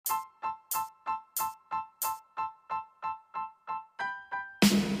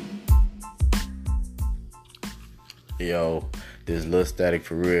Yo, this Lil Static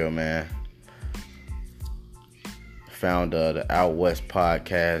for real, man. Founder of the Out West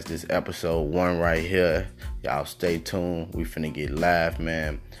podcast. This episode 1 right here. Y'all stay tuned. We finna get live,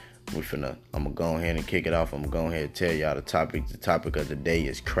 man. I'm gonna go ahead and kick it off. I'm gonna go ahead and tell y'all the topic. The topic of the day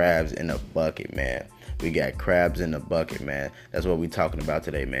is crabs in a bucket, man. We got crabs in the bucket, man. That's what we talking about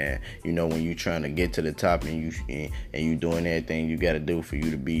today, man. You know, when you trying to get to the top and you doing everything you got to do for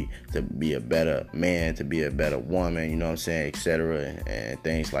you to be a better man, to be a better woman, you know what I'm saying, etc. and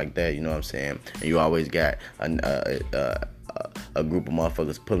things like that, you know what I'm saying. And you always got a group of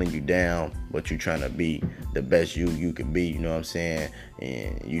motherfuckers pulling you down, but you trying to be the best you can be, you know what I'm saying?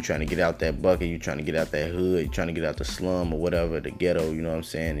 And you trying to get out that bucket, you trying to get out that hood, you trying to get out the slum or whatever, the ghetto, you know what I'm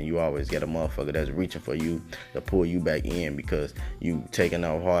saying? And you always got a motherfucker that's reaching for you to pull you back in because you taking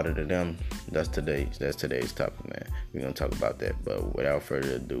out harder than them. That's today's topic, man. We're gonna talk about that, but without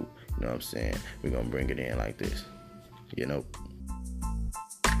further ado, you know what I'm saying? We're gonna bring it in like this, you know.